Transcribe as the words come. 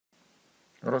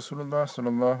Rasulullah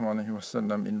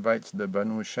s.a.w. invites the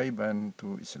Banu Shaybaan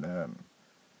to Islam.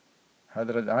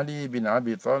 Hadhrat Ali bin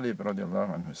Abi Taalib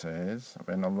radiallahu anhu says,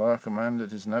 when Allah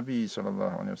commanded His Nabi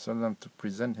s.a.w. to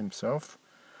present himself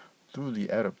to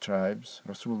the Arab tribes,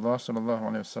 Rasulullah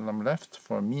s.a.w. left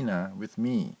for Mina with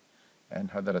me and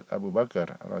Hadhrat Abu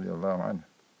Bakr radiallahu anhu.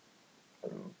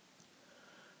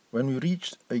 When we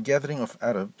reached a gathering of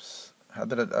Arabs,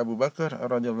 Hadhrat Abu Bakr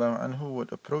radiallahu anhu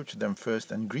would approach them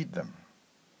first and greet them.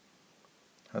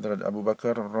 Hadhrat Abu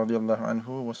Bakr radiallahu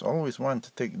anhu was always one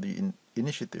to take the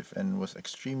initiative and was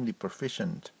extremely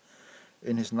proficient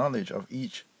in his knowledge of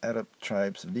each Arab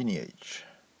tribe's lineage.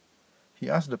 He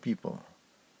asked the people,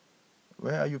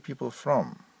 "Where are you people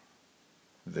from?"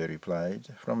 They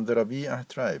replied, "From the Rabee'ah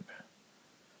tribe."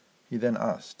 He then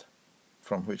asked,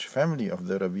 "From which family of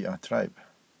the Rabee'ah tribe?"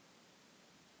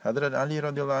 Hadhrat Ali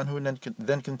radiallahu anhu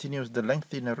then continues the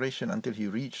lengthy narration until he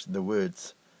reached the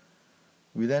words,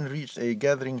 "We then reached a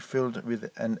gathering filled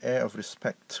with an air of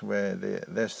respect where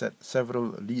there sat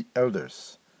several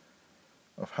elders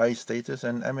of high status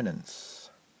and eminence."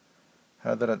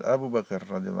 Hadhrat Abu Bakr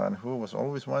radiallahu anhu was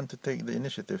always one to take the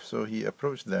initiative, so he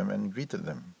approached them and greeted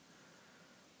them.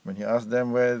 When he asked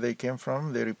them where they came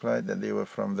from, they replied that they were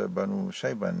from the Banu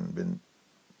Shaybaan bin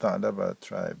Taalib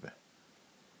tribe.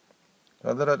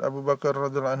 Hadhrat Abu Bakr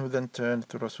radiallahu anhu then turned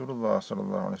to Rasulullah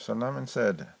s.a.w. and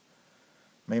said,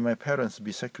 "May my parents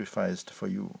be sacrificed for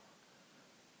you.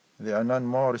 There are none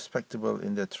more respectable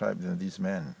in their tribe than these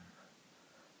men."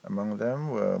 Among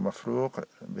them were Mafruq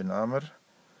bin Amr,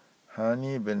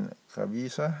 Hani bin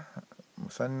Qabisa,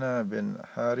 Muthanna bin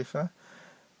Haritha,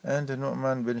 and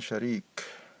Nu'man bin Sharik.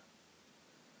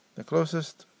 The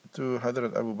closest to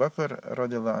Hadhrat Abu Bakr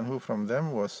radiallahu anhu from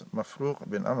them was Mafruq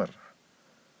bin Amr,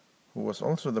 who was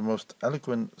also the most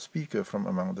eloquent speaker from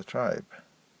among the tribe.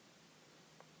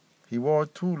 He wore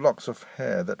 2 locks of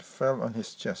hair that fell on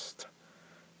his chest,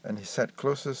 and he sat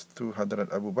closest to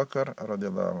Hadhrat Abu Bakr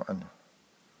radiallahu anhu.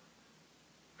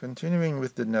 Continuing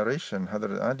with the narration,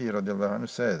 Hadhrat Ali radiallahu anhu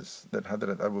says that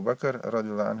Hadhrat Abu Bakr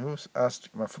radiallahu anhu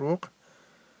asked Mafruq,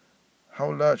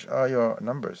 "How large are your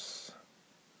numbers?"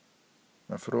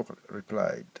 Mafruq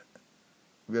replied,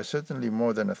 "We are certainly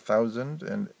more than 1,000,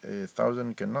 and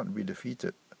 1,000 cannot be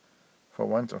defeated for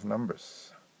want of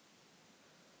numbers."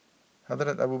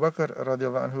 Hadhrat Abu Bakr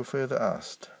radiallahu anhu further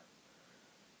asked,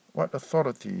 "What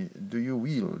authority do you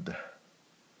wield?"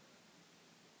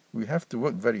 "We have to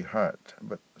work very hard,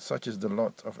 but such is the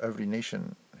lot of every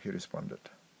nation," he responded.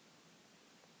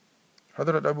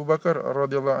 Hadhrat Abu Bakr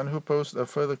radiallahu anhu posed a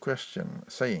further question,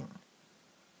 saying,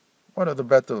 "What are the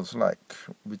battles like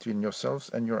between yourselves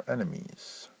and your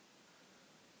enemies?"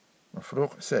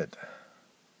 Mafruq said,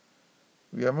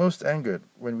 "We are most angered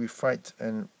when we fight,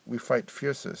 and we fight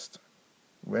fiercest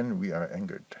when we are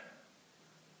angered.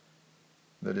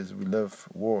 That is, we love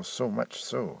war so much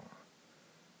so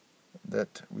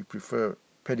that we prefer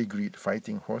pedigreed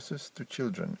fighting horses to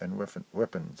children and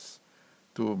weapons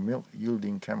to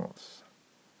milk-yielding camels.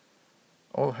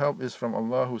 All help is from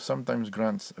Allah, who sometimes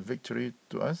grants victory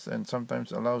to us and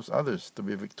sometimes allows others to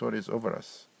be victorious over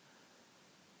us.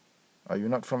 Are you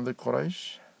not from the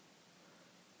Quraysh?"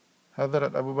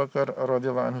 Hadhrat Abu Bakr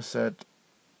radiallahu anhu said,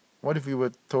 "What if we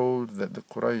were told that the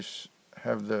Quraysh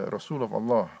have the Rasul of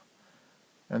Allah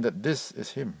and that this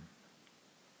is him?"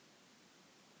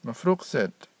 Mafruq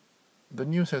said, "The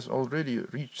news has already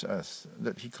reached us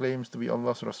that he claims to be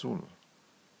Allah's Rasul."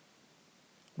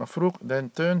 Mafruq then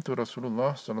turned to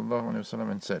Rasulullah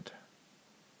s.a.w. and said,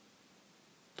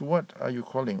 "To what are you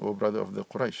calling, O brother of the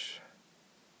Quraysh?"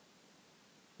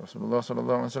 Rasulullah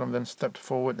s.a.w. then stepped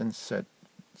forward and sat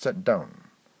down.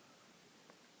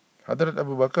 Hadhrat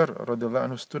Abu Bakr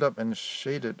radiallahu anhu stood up and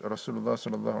shaded Rasulullah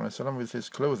s.a.w. with his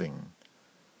clothing.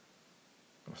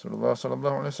 Rasulullah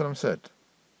s.a.w. said,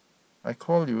 "I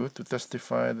call you to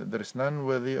testify that there is none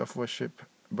worthy of worship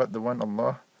but the one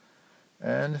Allah,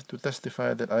 and to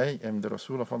testify that I am the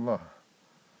Rasul of Allah.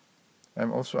 I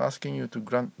am also asking you to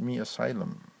grant me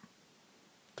asylum,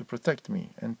 to protect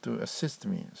me and to assist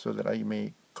me so that I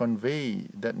may convey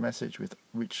that message with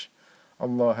which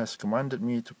Allah has commanded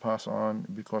me to pass on,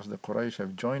 because the Quraysh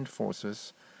have joined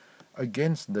forces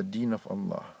against the deen of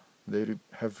Allah. They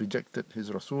have rejected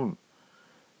His Rasul,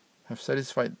 have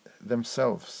satisfied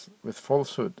themselves with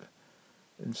falsehood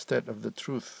instead of the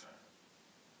truth.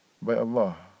 But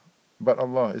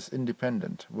Allah is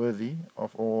independent, worthy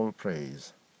of all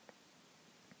praise."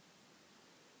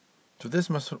 To this,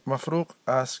 Mafruq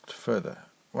asked further,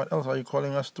 "What else are you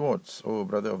calling us towards, O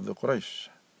brother of the Quraysh?"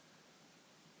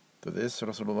 To this,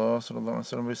 Rasulullah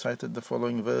s.a.w. recited the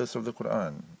following verse of the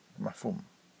Quran, Mahfum.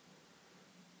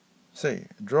 Say,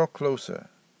 draw closer.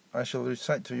 I shall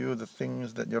recite to you the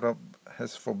things that your Rabb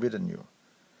has forbidden you.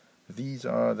 These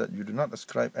are that you do not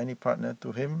ascribe any partner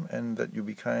to him, and that you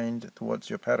be kind towards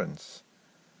your parents.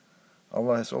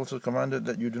 Allah has also commanded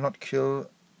that you do not kill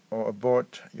or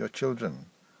abort your children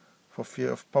for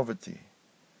fear of poverty,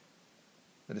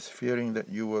 that is, fearing that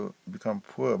you will become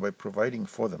poor by providing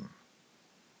for them.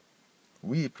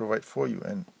 We provide for you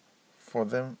and for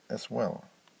them as well,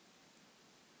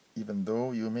 even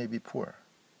though you may be poor.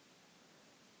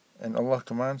 And Allah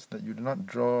commands that you do not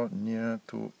draw near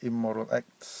to immoral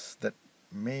acts that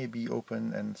may be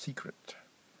open and secret.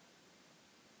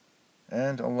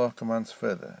 And Allah commands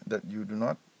further that you do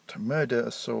not murder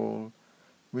a soul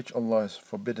which Allah has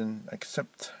forbidden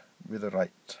except with a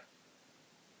right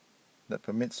that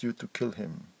permits you to kill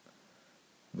him.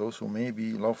 Those who may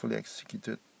be lawfully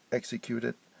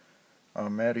executed are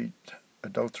married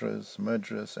adulterers,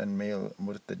 murderers, and male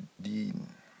murtadeen.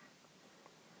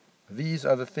 These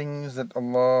are the things that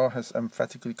Allah has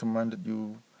emphatically commanded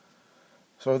you,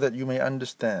 so that you may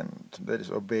understand, that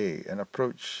is, obey, and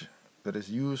approach, that is,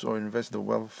 use or invest the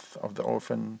wealth of the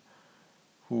orphan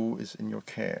who is in your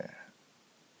care,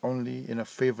 only in a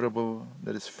favorable,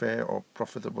 that is, fair or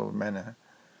profitable manner,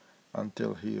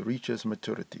 until he reaches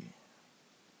maturity.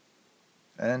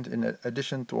 And in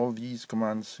addition to all these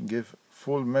commands, give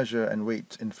full measure and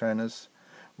weight in fairness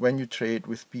when you trade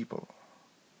with people.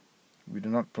 We do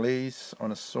not place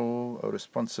on a soul a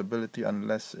responsibility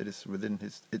unless it is within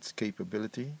its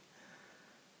capability.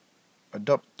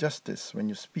 Adopt justice when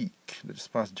you speak, that is,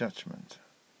 pass judgment,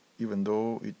 even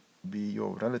though it be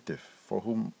your relative for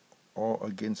whom or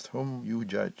against whom you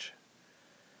judge.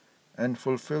 And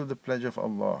fulfill the pledge of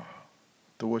Allah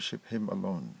to worship Him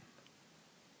alone.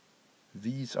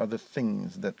 These are the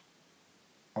things that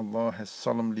Allah has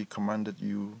solemnly commanded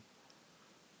you,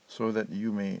 so that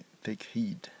you may take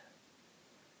heed.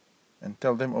 And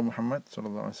tell them, O Muhammad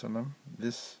ﷺ,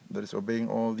 this, that is, obeying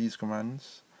all these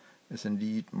commands, is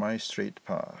indeed my straight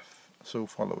path, so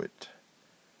follow it.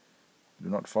 Do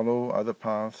not follow other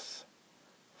paths,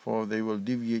 for they will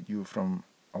deviate you from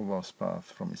Allah's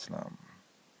path, from Islam.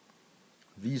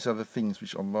 These are the things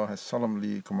which Allah has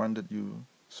solemnly commanded you,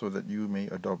 so that you may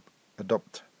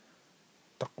adopt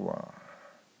taqwa.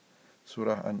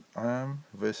 Surah An'am,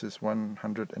 verses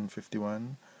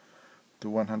 151 to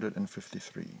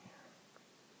 153.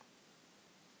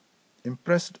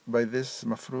 Impressed by this,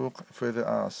 Mafruq further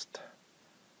asked,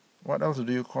 "What else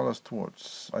do you call us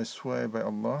towards? I swear by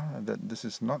Allah that this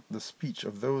is not the speech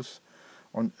of those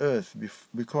on earth,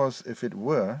 because if it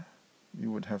were,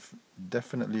 you would have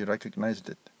definitely recognized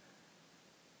it."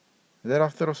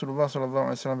 Thereafter, Rasulullah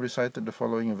s.a.w. recited the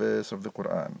following verse of the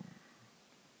Quran,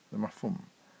 the Mafhum.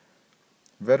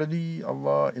 Verily,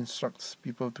 Allah instructs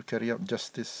people to carry out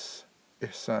justice,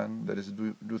 ihsan, that is,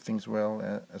 do things well,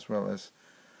 as well as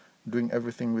doing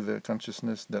everything with the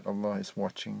consciousness that Allah is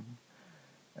watching,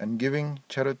 and giving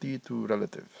charity to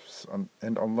relatives.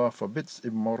 And Allah forbids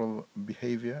immoral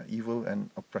behavior, evil, and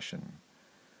oppression.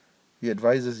 He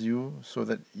advises you so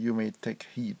that you may take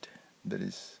heed, that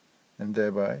is, and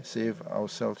thereby save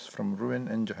ourselves from ruin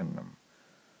and Jahannam.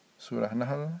 Surah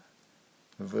Nahl,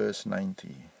 verse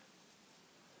 90.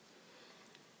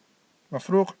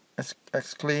 Mafruq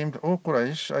exclaimed, "O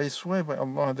Quraysh, I swear by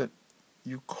Allah that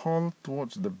you call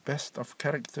towards the best of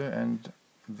character and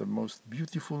the most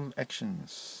beautiful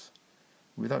actions.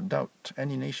 Without doubt,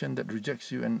 any nation that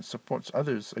rejects you and supports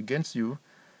others against you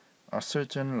are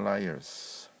certain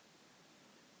liars."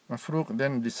 Mafruq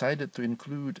then decided to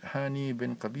include Hani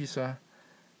bin Qabisa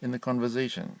in the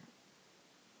conversation.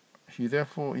 He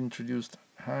therefore introduced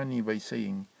Hani by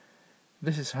saying,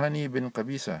 "This is Hani bin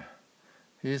Qabisa.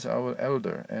 He is our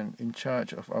elder and in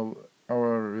charge of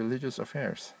our religious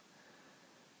affairs."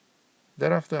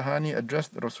 Thereafter, Hani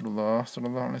addressed Rasulullah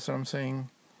s.a.w. saying,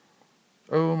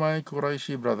 "O my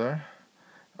Qurayshi brother,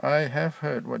 I have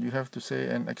heard what you have to say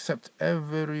and accept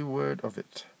every word of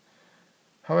it.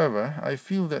 However, I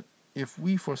feel that if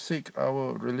we forsake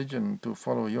our religion to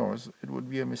follow yours, it would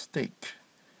be a mistake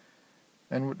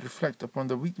and would reflect upon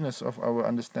the weakness of our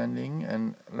understanding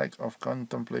and lack of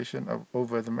contemplation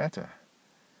over the matter.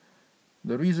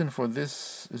 The reason for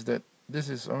this is that this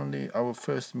is only our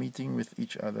first meeting with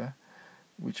each other,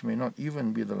 which may not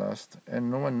even be the last,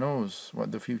 and no one knows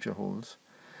what the future holds.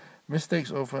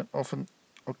 Mistakes often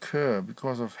occur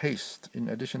because of haste. In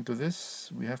addition to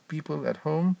this, we have people at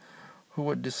home who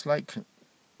would dislike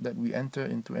that we enter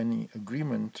into any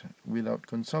agreement without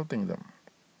consulting them.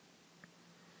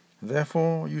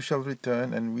 Therefore, you shall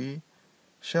return, and we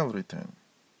shall return.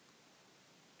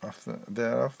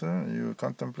 Thereafter, you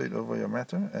contemplate over your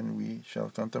matter, and we shall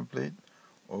contemplate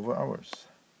over ours.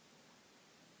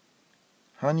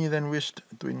 Hani then wished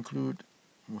to include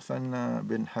Muthanna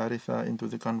bin Haritha into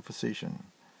the conversation.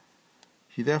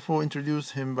 He therefore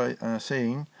introduced him by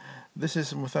saying, "This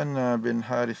is Muthanna bin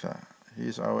Haritha. He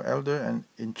is our elder and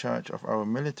in charge of our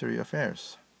military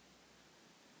affairs."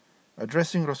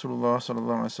 Addressing Rasulullah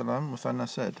s.a.w, Muthanna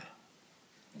said,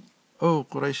 "O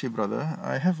Qurayshi brother,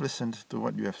 I have listened to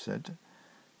what you have said.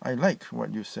 I like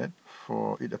what you said,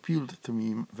 for it appealed to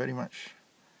me very much.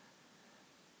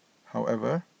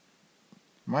 However,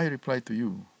 my reply to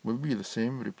you will be the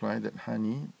same reply that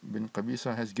Hani bin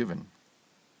Qabisa has given.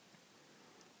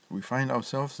 We find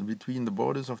ourselves between the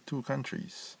borders of two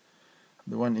countries,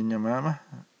 the one in Yamama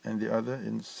and the other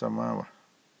in Samawa."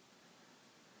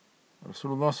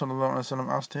 Rasulullah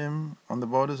s.a.w asked him, "On the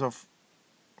borders of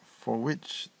for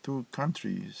which two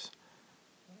countries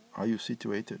are you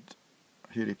situated?"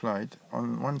 He replied,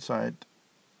 "On one side,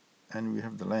 and we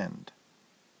have the land,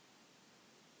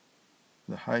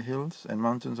 the high hills and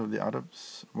mountains of the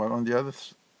Arabs, while on the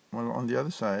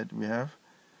other side we have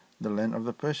the land of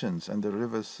the Persians and the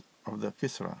rivers of the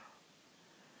Kisra.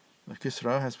 The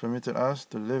Kisra has permitted us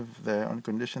to live there on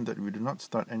condition that we do not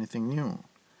start anything new,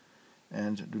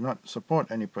 and do not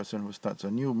support any person who starts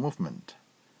a new movement.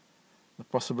 The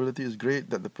possibility is great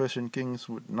that the Persian kings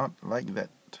would not like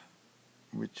that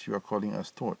which you are calling us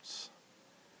towards.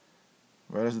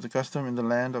 Whereas the custom in the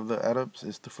land of the Arabs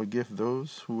is to forgive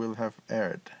those who will have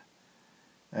erred,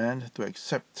 and to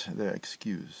accept their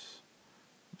excuse.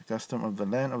 The custom of the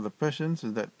land of the Persians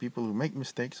is that people who make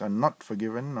mistakes are not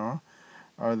forgiven, nor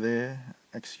are their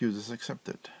excuses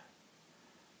accepted.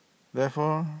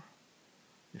 Therefore,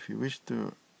 if you wish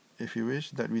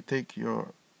that we take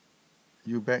you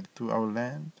back to our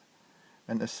land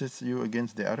and assist you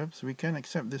against the Arabs, we can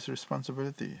accept this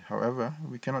responsibility. However,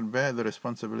 we cannot bear the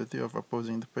responsibility of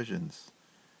opposing the Persians."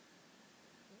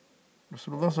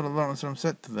 Rasulullah s.a.w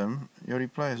said to them, "Your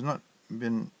reply has not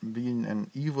been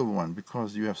an evil one,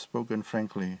 because you have spoken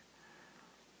frankly.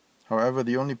 However,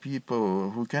 the only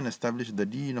people who can establish the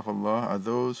deen of Allah are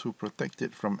those who protect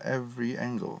it from every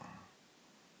angle."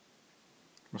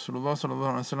 Rasulullah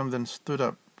s.a.w then stood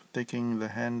up, taking the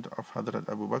hand of Hadhrat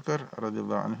Abu Bakr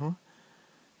radiallahu anhu.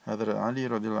 Hadhrat Ali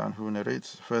radiallahu anhu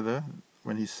narrates further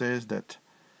when he says that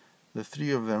the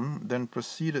three of them then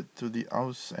proceeded to the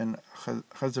Aus and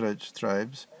Khazraj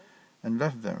tribes and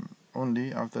left them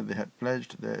only after they had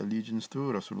pledged their allegiance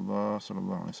to Rasulullah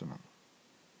s.a.w.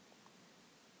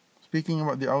 Speaking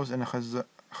about the Aus and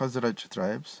Khazraj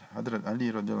tribes, Hadhrat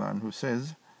Ali radiallahu anhu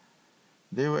says,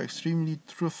 "They were extremely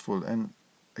truthful and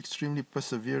extremely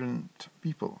perseverant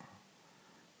people.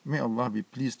 May Allah be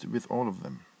pleased with all of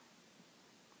them."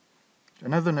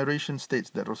 Another narration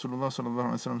states that Rasulullah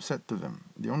s.a.w said to them,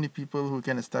 "The only people who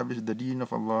can establish the deen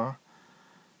of Allah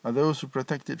are those who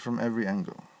protect it from every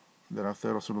angle."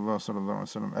 Thereafter Rasulullah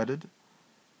s.a.w added,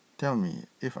 "Tell me,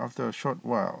 if after a short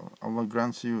while Allah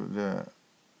grants you the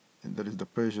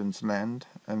Persians' land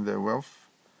and their wealth,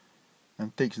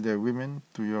 and takes their women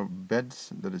to your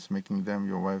beds, that is, making them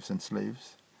your wives and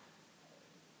slaves,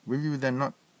 will you then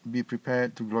not be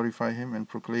prepared to glorify him and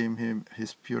proclaim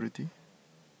his purity?"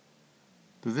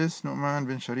 To this, Nu'man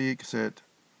bin Sharik said,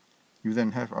 "You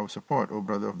then have our support, O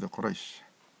brother of the Quraysh."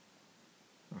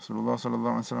 Rasulullah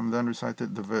s.a.w then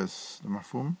recited the verse, the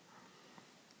mafhum,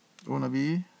 "O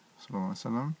Nabi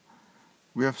s.a.w,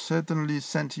 we have certainly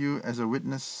sent you as a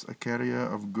witness, a carrier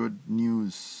of good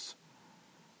news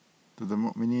to the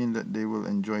mu'mineen that they will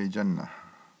enjoy Jannah,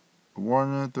 a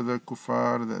warner to the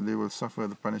kuffar that they will suffer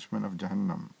the punishment of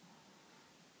Jahannam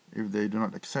if they do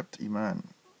not accept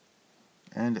Iman,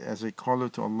 and as a caller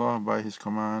to Allah by His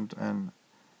command and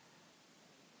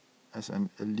as an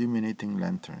illuminating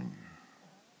lantern."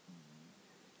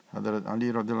 Hadhrat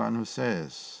Ali radiallahu anhu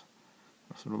says,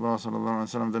 Rasulullah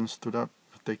s.a.w then stood up,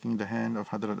 taking the hand of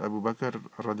Hadhrat Abu Bakr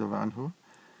radiallahu anhu.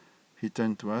 He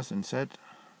turned to us and said,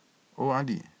 "O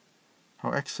Ali, how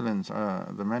excellent are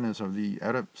the manners of the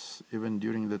Arabs even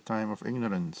during the time of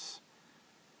ignorance.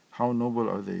 How noble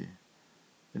are they.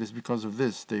 It is because of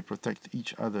this they protect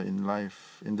each other in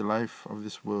the life of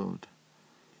this world."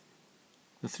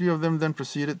 The three of them then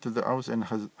proceeded to the Aus and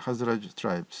Khazraj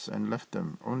tribes and left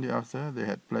them only after they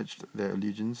had pledged their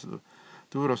allegiance to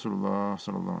Rasulullah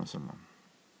s.a.w.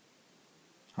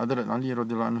 Hadhrat Ali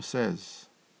radiallahu anhu says,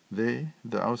 "They,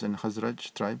 the Aus and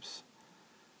Khazraj tribes,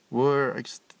 were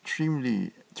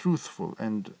extremely truthful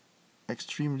and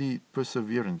extremely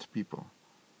perseverant people.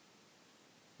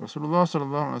 Rasulullah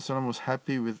s.a.w was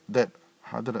happy with that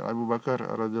Hadhrat Abu Bakr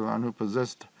radiallahu anhu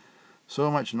possessed so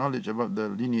much knowledge about the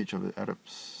lineage of the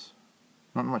Arabs.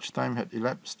 Not much time had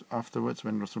elapsed afterwards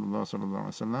when Rasulullah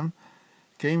s.a.w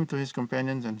came to his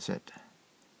companions and said,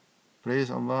 "Praise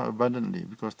Allah abundantly,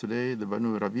 because today the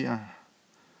Banu Rabee'ah,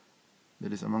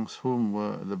 that is amongst whom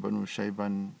were the Banu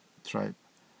Shaybaan tribe,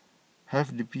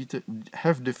 have defeated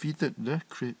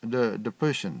the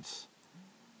Persians.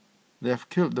 They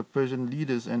have killed the Persian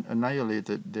leaders and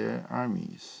annihilated their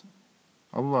armies.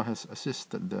 Allah has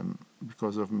assisted them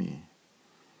because of me."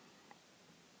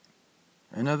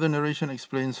 Another narration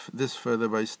explains this further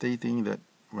by stating that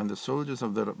when the soldiers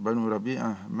of the Banu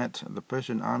Rabee'ah met the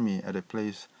Persian army at a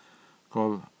place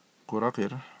called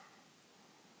Qurakir,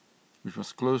 which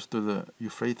was close to the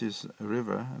Euphrates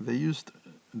River, they used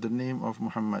the name of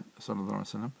Muhammad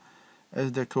s.a.w.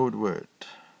 as their code word,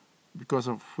 because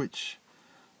of which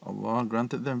Allah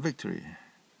granted them victory.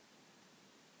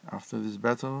 After this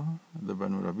battle, the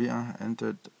Banu Rabee'ah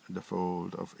entered the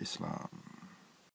fold of Islam.